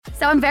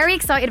So I'm very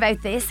excited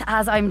about this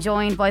as I'm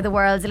joined by the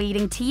world's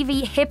leading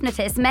TV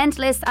hypnotist,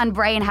 mentalist and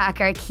brain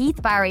hacker,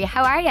 Keith Barry.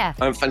 How are you?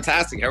 I'm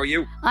fantastic. How are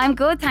you? I'm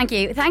good, thank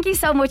you. Thank you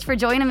so much for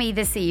joining me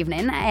this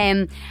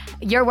evening.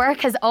 Your work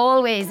has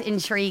always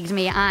intrigued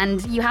me,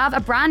 and you have a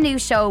brand new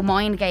show,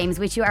 Mind Games,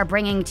 which you are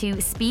bringing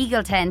to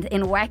Spiegel Tent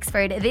in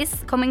Wexford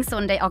this coming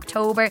Sunday,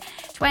 October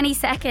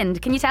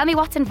 22nd. Can you tell me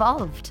what's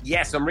involved?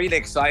 Yes, I'm really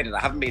excited. I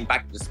haven't been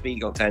back to the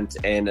Spiegel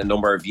Tent in a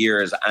number of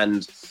years,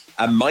 and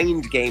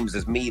Mind Games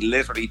is me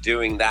literally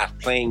doing that,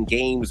 playing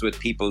games with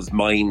people's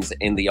minds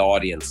in the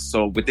audience.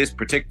 So with this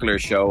particular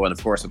show, and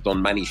of course I've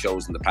done many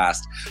shows in the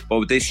past, but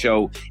with this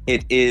show,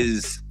 it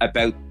is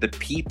about the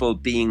people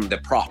being the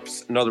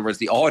props. In other words,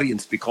 the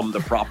audience become the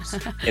props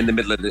in the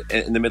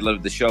middle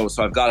of the show.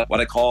 So I've got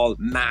what I call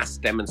mass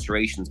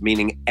demonstrations,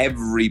 meaning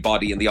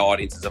everybody in the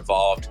audience is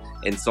involved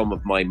in some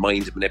of my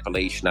mind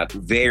manipulation at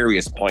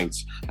various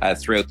points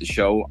throughout the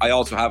show. I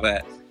also have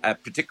a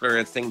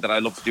particular thing that I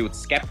love to do with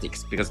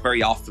skeptics, because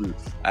very often,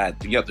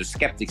 there's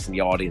skeptics in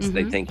the audience. And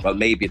they think, well,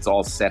 maybe it's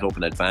all set up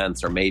in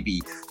advance, or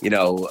maybe,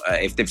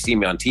 if they've seen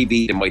me on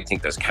TV, they might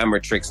think there's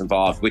camera tricks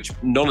involved, which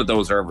none of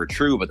those are ever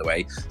true, by the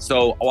way.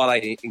 So what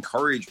I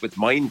encourage with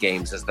Mind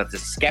Games is that the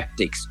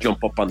skeptics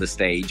jump up on the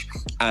stage,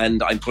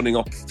 and I'm putting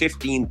up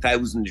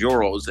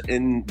 €15,000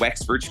 in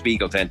Wexford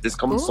Spiegel Tent this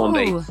coming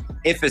Sunday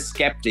if a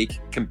skeptic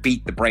can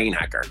beat the brain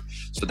hacker.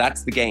 So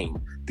that's the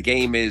game. The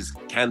game is,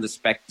 can the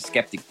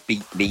skeptic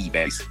beat me,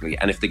 basically?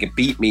 And if they can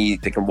beat me,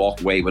 they can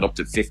walk away with up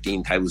to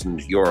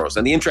 €15,000.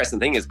 And the interesting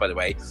thing is, by the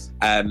way,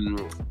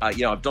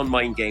 I've done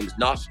Mind Games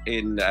not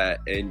in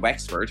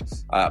Wexford,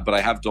 but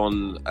I have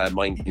done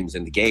Mind Games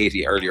in the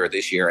Gaiety earlier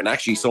this year. And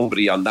actually,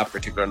 somebody on that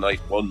particular night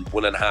won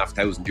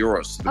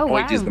 €1,500. So the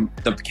point is,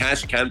 the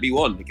cash can be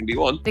won. It can be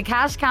won. The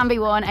cash can be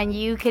won, and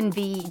you can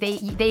be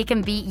they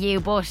can beat you,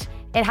 but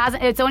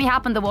it's only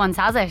happened the once,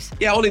 has it?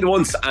 Yeah, only the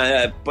once.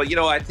 But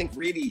I think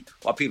really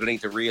what people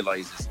need to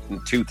realise is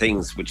two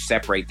things which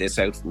separate this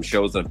out from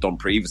shows that I've done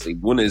previously.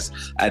 One is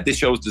this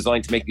show is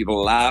designed to make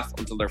people laugh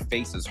until their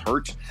faces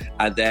hurt,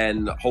 and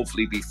then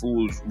hopefully be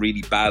fooled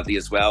really badly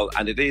as well.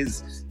 And it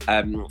is,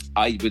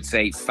 I would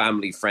say,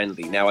 family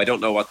friendly. Now, I don't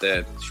know what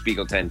the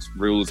Spiegel Tent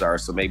rules are,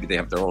 so maybe they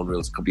have their own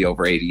rules. Could be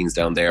over 18s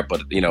down there,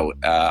 but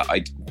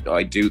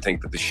I do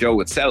think that the show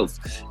itself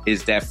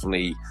is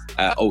definitely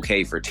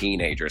okay for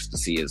teenagers to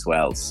see as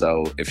well.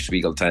 So if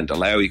Spiegel Tent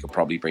allow, you could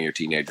probably bring your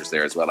teenagers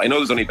there as well. I know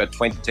there's only about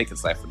 20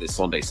 tickets left for this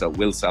Sunday, so it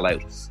will sell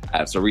out.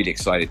 So really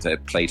excited to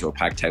play to a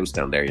packed house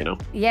down there,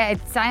 Yeah,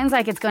 it sounds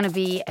like it's going to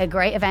be a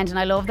great event, and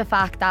I love the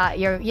fact that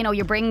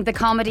you bring the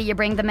comedy, you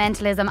bring the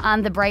mentalism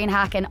and the brain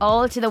hacking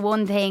all to the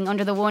one thing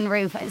under the one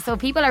roof. So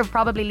people are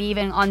probably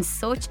leaving on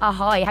such a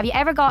high. Have you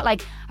ever got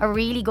like a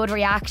really good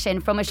reaction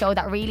from a show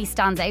that really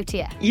stands out to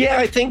you? Yeah,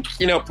 I think,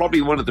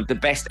 probably one of the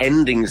best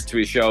endings to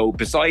a show,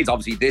 besides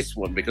obviously this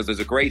one, because there's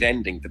a great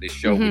ending to this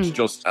show, which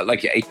just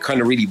it kind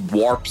of really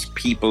warps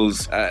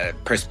people's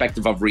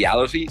perspective of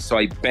reality. So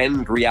I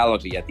bend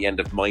reality at the end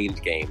of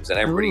Mind Games, and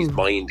everybody's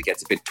mind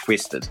gets a bit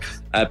twisted.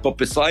 But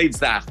besides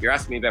that, you're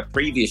asking me about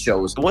previous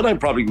shows. The one I'm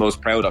probably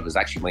most proud of is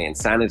actually my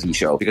Insanity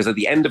show, because at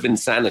the end of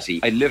Insanity,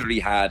 I literally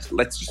had,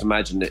 let's just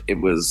imagine it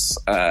was,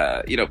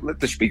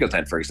 the Spiegel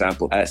Tent, for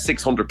example,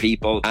 600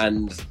 people,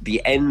 and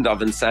the end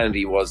of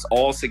Insanity was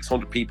all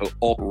 600 people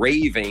up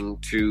raving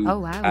to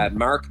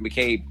Mark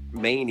McCabe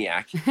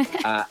Maniac,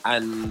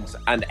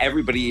 and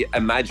everybody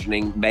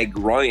imagining Meg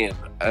Ryan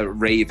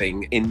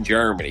raving in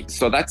Germany.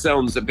 So that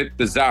sounds a bit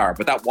bizarre,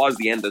 but that was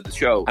the end of the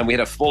show, and we had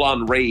a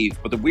full-on rave.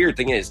 But the weird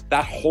thing is,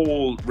 that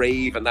whole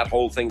rave and that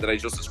whole thing that I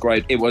just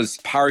described, it was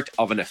part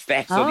of an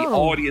effect. So the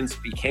audience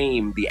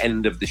became the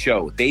end of the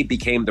show. They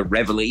became the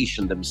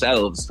revelation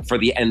themselves for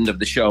the end of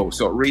the show.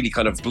 So it really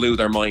kind of blew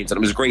their minds, and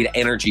it was great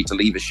energy to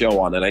leave a show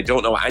on. And I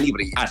don't know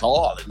anybody at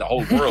all in the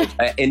whole world,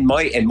 in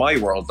my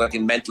world, like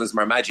in mentalism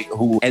or magic,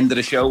 who ended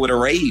a show with a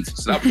rave.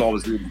 So that was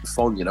always really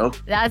fun,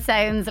 That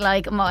sounds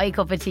like my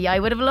cup of tea. I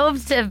would have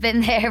loved to have been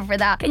there for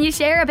that. Can you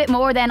share a bit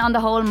more then on the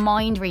whole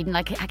mind reading?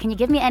 Like, can you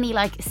give me any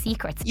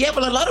secrets? Yeah,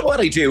 well, a lot of what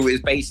I do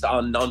is based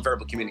on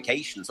non-verbal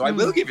communication. So I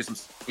will give you some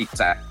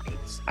secrets.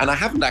 And I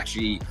haven't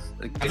actually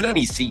given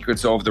any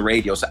secrets over the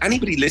radio. So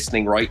anybody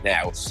listening right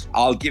now,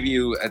 I'll give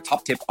you a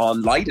top tip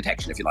on lie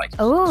detection, if you like.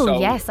 Oh,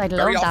 yes, I'd love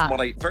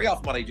that. Very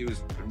often what I do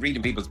is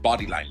reading people's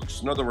body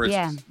language. In other words,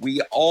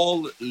 we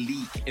all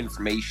leak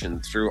information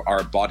through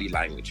our body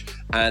language.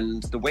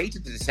 And the way to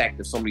detect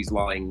if somebody's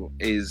lying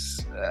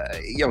is,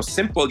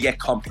 simple yet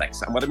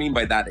complex. And what I mean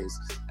by that is,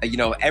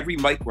 every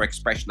micro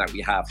expression that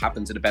we have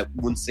happens in about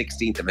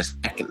 1/16 of a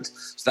second.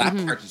 So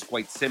that part is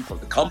quite simple.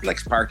 The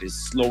complex part is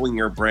slowing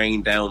your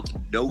brain down to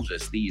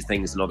notice these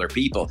things in other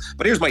people.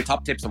 But here's my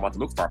top tips on what to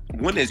look for.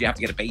 One is you have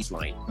to get a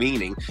baseline,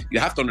 meaning you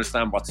have to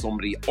understand what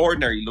somebody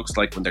ordinarily looks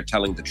like when they're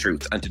telling the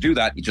truth. And to do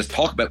that, you just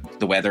talk about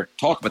the weather,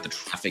 talk about the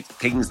traffic,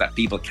 things that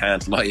people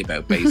can't lie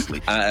about,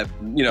 basically.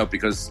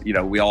 Because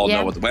we all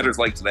know what the weather's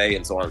like today,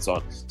 and so on and so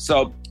on.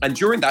 So, and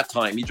during that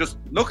time, you just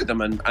look at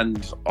them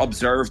and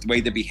observe the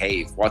way they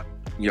behave, what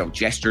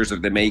gestures are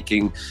they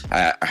making,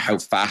 how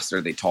fast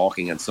are they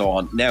talking, and so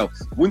on. Now,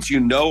 once you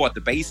know what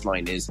the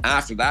baseline is,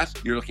 after that,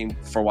 you're looking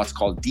for what's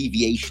called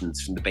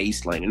deviations from the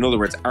baseline. In other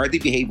words, are they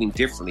behaving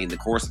differently in the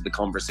course of the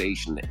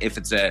conversation? If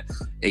it's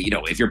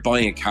if you're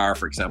buying a car,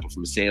 for example,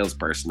 from a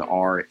salesperson,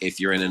 or if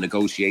you're in a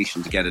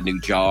negotiation to get a new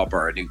job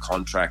or a new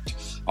contract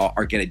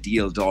or get a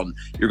deal done,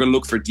 you're going to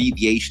look for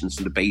deviations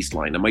from the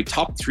baseline. And my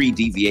top 3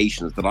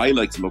 deviations that I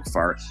like to look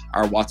for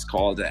are what's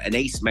called an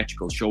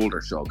asymmetrical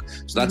shoulder shrug.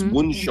 So that's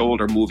one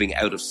shoulder moving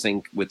out of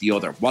sync with the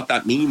other. What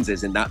that means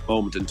is, in that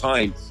moment in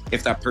time,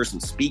 if that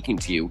person's speaking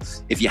to you,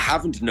 if you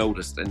haven't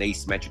noticed an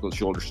asymmetrical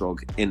shoulder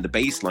shrug in the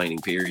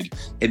baselining period,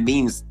 it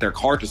means their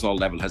cortisol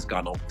level has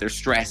gone up. They're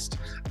stressed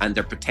and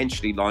they're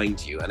potentially lying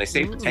to you. And I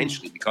say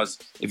potentially because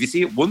if you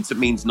see it once, it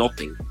means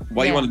nothing.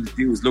 What you want to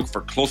do is look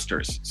for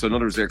clusters. So in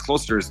other words, their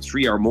cluster is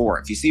 3 or more.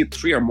 If you see it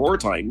 3 or more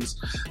times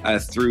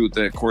through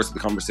the course of the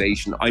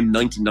conversation, I'm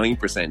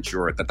 99%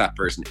 sure that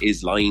person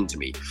is lying to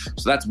me.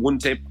 So that's one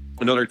tip.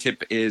 Another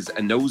tip is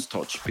a nose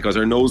touch, because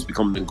our nose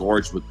becomes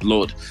engorged with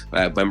blood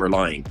when we're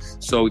lying.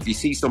 So if you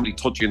see somebody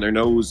touching their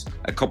nose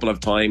a couple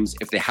of times,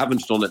 if they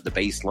haven't done it at the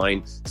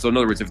baseline, so in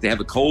other words, if they have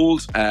a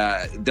cold,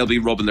 they'll be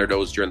rubbing their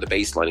nose during the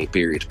baselining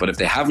period. But if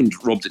they haven't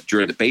rubbed it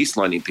during the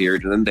baselining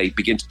period and then they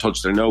begin to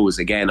touch their nose,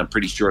 again, I'm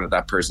pretty sure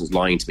that person's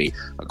lying to me.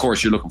 Of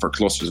course, you're looking for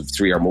clusters of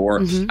 3 or more.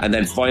 And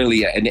then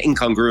finally, an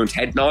incongruent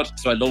head nod.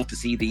 So I love to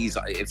see these.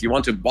 If you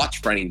want to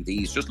watch for any of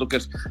these, just look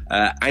at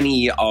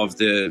any of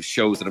the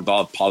shows that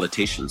involve politicians.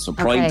 So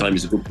prime time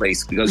is a good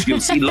place, because you'll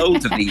see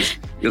loads of these.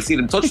 You'll see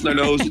them touching their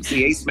nose. You'll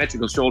see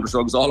asymmetrical shoulder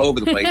shrugs all over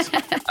the place.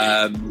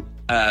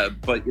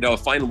 But a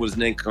final one is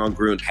an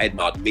incongruent head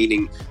nod,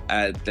 meaning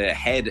the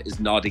head is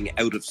nodding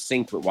out of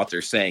sync with what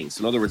they're saying. So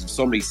in other words, if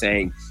somebody's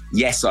saying,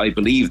 yes, I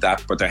believe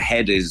that, but their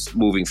head is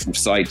moving from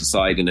side to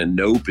side in a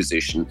no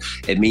position,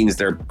 it means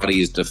their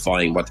body is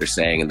defying what they're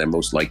saying, and they're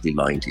most likely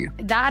lying to you.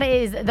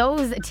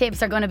 Those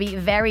tips are going to be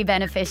very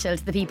beneficial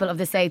to the people of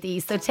the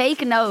Southeast. So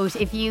take note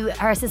if you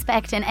are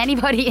suspecting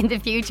anybody in the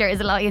future is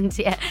lying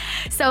to you.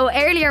 So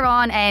earlier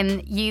on,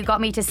 you got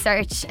me to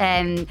search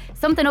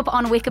something up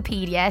on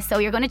Wikipedia. So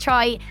you're going to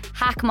try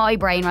hack my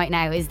brain right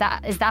now. Is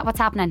that what's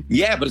happening?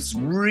 Yeah, but it's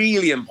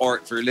really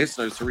important for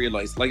listeners to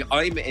realise, like,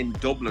 I'm in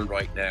Dublin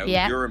right now.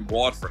 Yeah. You're in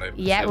Waterford.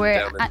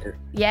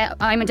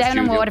 I'm down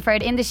in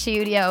Waterford in the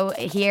studio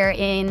here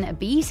in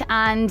Beat,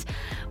 and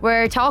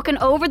we're talking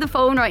over the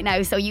phone right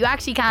now, so you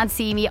actually can't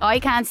see me, I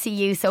can't see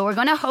you, so we're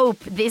going to hope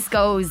this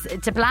goes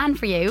to plan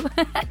for you.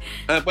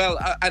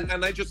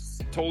 And I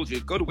just told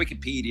you, go to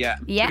Wikipedia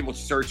and pretty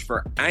much search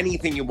for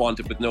anything you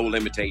wanted with no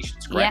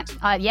limitations, correct?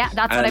 That's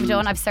what I've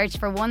done. I've searched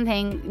for one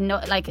thing,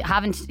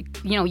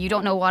 you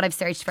don't know what I've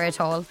searched for at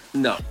all.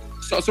 No.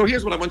 So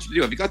here's what I want you to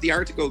do. Have you got the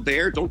article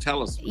there? Don't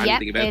tell us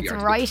anything about the article.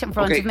 It's right in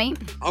front of me.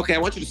 Okay, I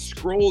want you to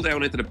scroll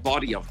down into the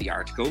body of the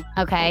article.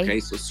 Okay,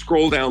 so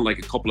scroll down like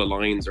a couple of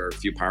lines or a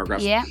few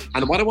paragraphs. Yeah.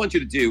 And what I want you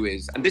to do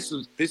is, and this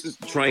is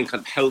to try and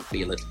kind of help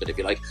me a little bit, if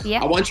you like.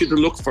 Yeah. I want you to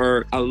look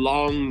for a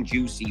long,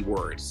 juicy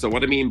word. So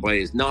what I mean by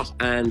is not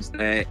and,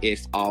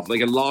 if, of,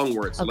 like a long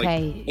word. So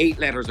like 8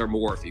 letters or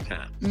more if you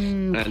can.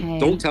 And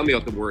don't tell me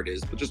what the word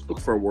is, but just look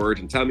for a word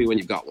and tell me when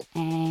you've got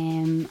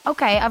one.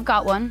 Okay, I've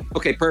got one.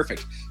 Okay,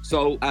 perfect.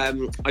 So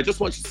I just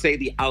want you to say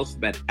the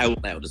alphabet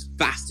out loud as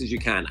fast as you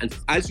can. And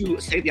as you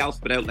say the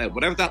alphabet out loud,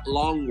 whatever that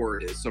long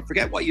word is, so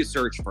forget what you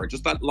search for,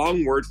 just that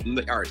long word from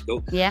the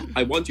article. Yeah.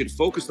 I want you to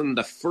focus on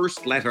the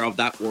first letter of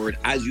that word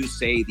as you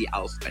say the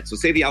alphabet. So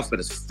say the alphabet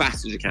as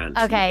fast as you can.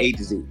 Okay. A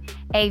to Z.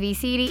 A, B,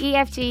 C, D, E,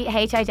 F, G,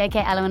 H, I, J, K,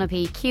 L, M, N, O,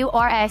 P, Q,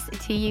 R, S,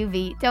 T, U,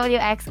 V, W,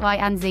 X, Y,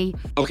 and Z.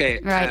 Okay.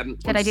 Right.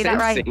 Did I do that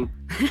right?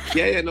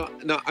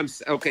 No. I'm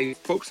okay.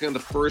 Focusing on the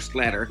first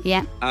letter.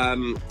 Yeah.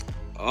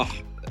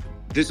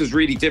 This is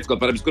really difficult,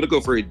 but I'm just going to go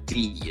for a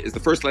D. Is the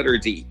first letter a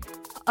D?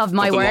 Of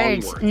my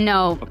word?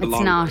 No, it's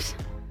not. Word.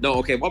 No,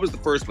 okay. What was the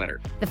first letter?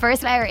 The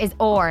first letter is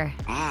OR.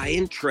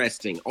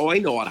 Interesting. Oh, I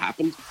know what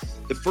happened.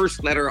 The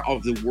first letter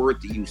of the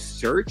word that you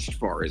searched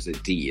for is a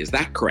D. Is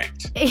that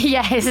correct?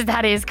 Yes,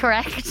 that is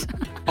correct.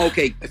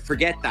 Okay,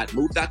 forget that.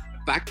 Move that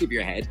back of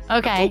your head.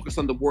 Okay. Focus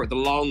on the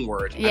long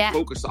word. Yeah. And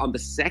focus on the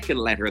second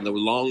letter in the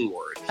long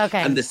word.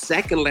 Okay. And the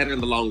second letter in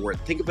the long word.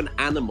 Think of an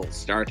animal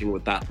starting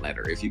with that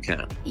letter, if you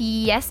can.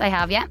 Yes, I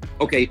have, yeah.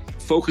 Okay,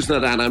 focus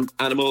on that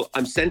animal.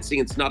 I'm sensing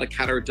it's not a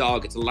cat or a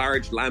dog. It's a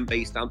large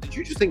land-based animal. Did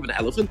you just think of an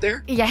elephant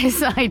there?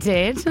 Yes, I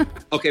did.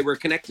 Okay, we're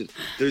connected.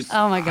 There's,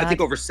 oh my God. I think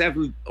over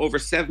 7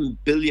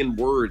 billion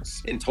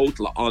words in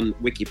total on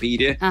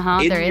Wikipedia.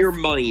 In your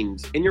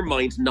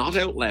mind, not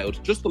out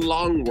loud, just the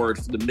long word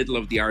from the middle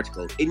of the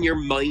article. In your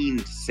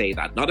mind, say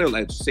that, not out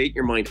loud. Just say it in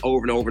your mind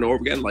over and over and over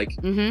again, like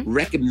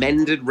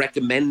recommended.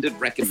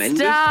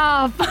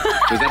 Stop.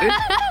 Was that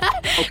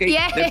it? Okay.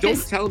 Yes. Now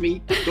don't tell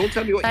me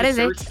what that you is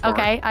searched it. for.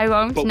 Okay, I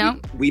won't. But no.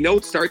 We know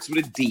it starts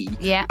with a D.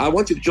 Yeah. I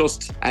want you to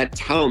just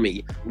tell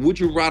me, would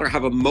you rather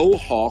have a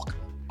mohawk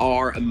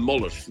or a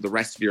mullet for the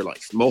rest of your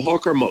life?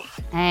 Mohawk or mullet?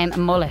 A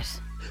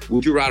mullet.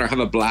 Would you rather have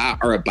a blah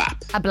or a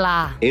bap? A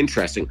blah.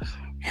 Interesting.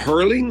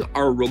 Hurling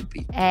or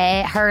rugby?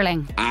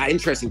 Hurling.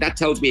 Interesting. That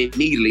tells me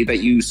immediately that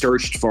you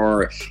searched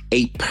for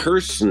a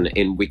person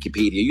in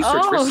Wikipedia. You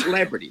searched for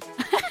celebrity.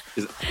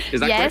 Is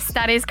that yes, correct?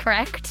 That is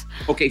correct.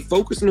 Okay,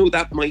 focus on who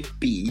that might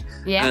be.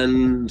 Yeah.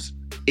 And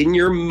in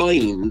your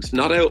mind,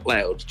 not out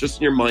loud, just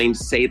in your mind,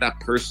 say that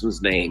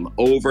person's name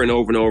over and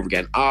over and over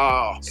again.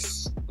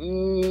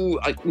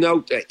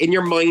 No, in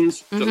your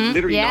mind,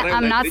 literally not out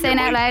loud. I'm not saying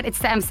out loud.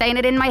 I'm saying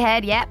it in my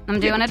head. Yeah, I'm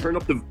doing it.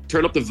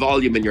 Turn up the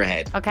volume in your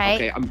head.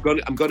 Okay. I'm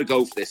gonna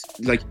go for this.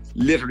 Like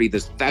literally,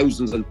 there's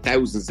thousands and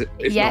thousands,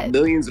 if not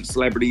millions, of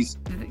celebrities.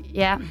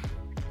 Yeah.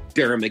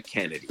 Dermot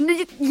Kennedy.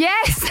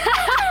 Yes.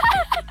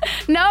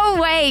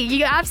 No way.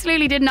 You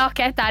absolutely did not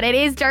get that. It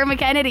is Dermot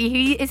Kennedy.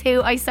 He is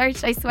who I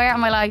searched, I swear on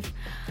my life.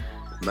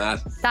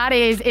 Mad. That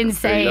is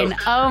insane.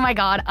 Oh my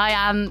God.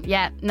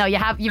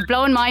 You've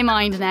blown my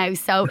mind now.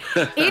 So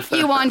if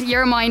you want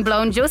your mind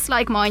blown just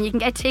like mine, you can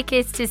get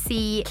tickets to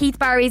see Keith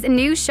Barry's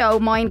new show,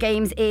 Mind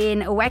Games,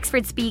 in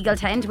Wexford Spiegel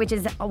Tent, which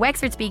is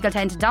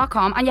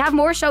wexfordspiegeltent.com. And you have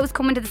more shows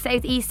coming to the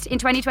Southeast in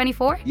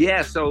 2024?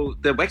 Yeah, so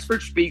the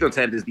Wexford Spiegel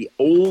Tent is the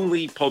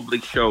only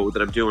public show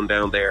that I'm doing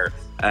down there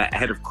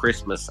ahead of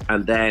Christmas.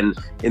 And then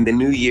in the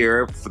new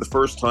year, for the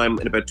first time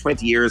in about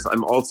 20 years,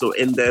 I'm also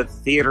in the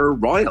Theatre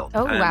Royal.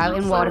 Oh, wow,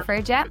 in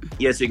Waterford, yeah.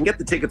 Yeah, so you can get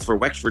the tickets for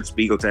Wexford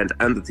Spiegel Tent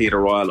and the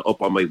Theatre Royal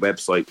up on my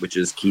website, which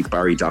is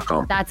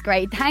keithbarry.com. That's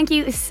great. Thank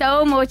you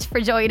so much for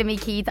joining me,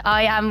 Keith.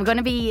 I am going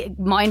to be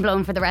mind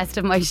blown for the rest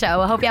of my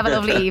show. I hope you have a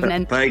lovely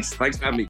evening. Thanks for having me.